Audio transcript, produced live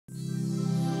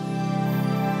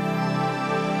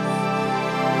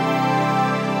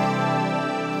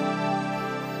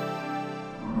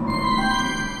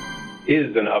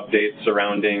is an update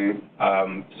surrounding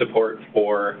support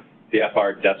for the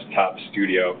FR Desktop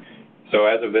Studio. So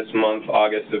as of this month,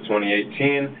 August of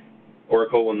 2018,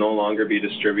 Oracle will no longer be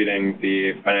distributing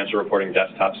the Financial Reporting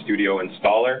Desktop Studio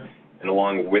installer, and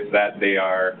along with that, they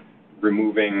are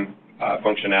removing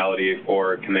functionality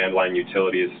for command line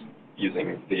utilities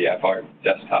using the FR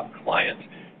Desktop client.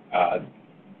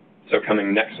 So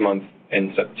coming next month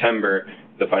in September,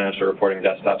 the Financial Reporting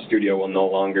Desktop Studio will no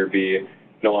longer be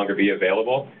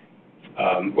available.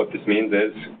 What this means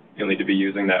is you'll need to be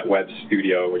using that Web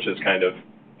Studio, which has kind of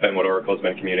been what Oracle has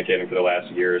been communicating for the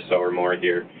last year or so or more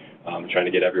here, trying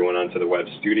to get everyone onto the Web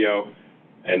Studio,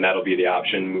 and that'll be the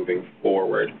option moving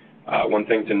forward. One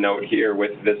thing to note here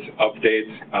with this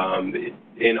update,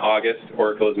 in August,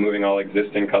 Oracle is moving all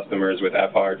existing customers with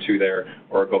FR to their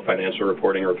Oracle Financial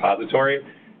Reporting repository.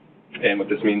 And what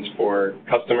this means for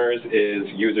customers is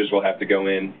users will have to go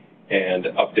in and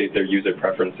update their user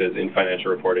preferences in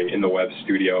financial reporting in the Web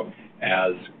Studio,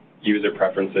 as user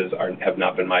preferences have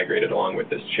not been migrated along with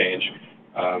this change.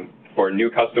 For new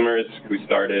customers who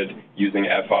started using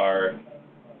FR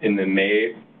in the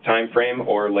May timeframe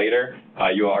or later,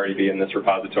 you'll already be in this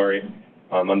repository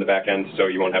on the back end, so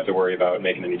you won't have to worry about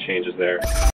making any changes there.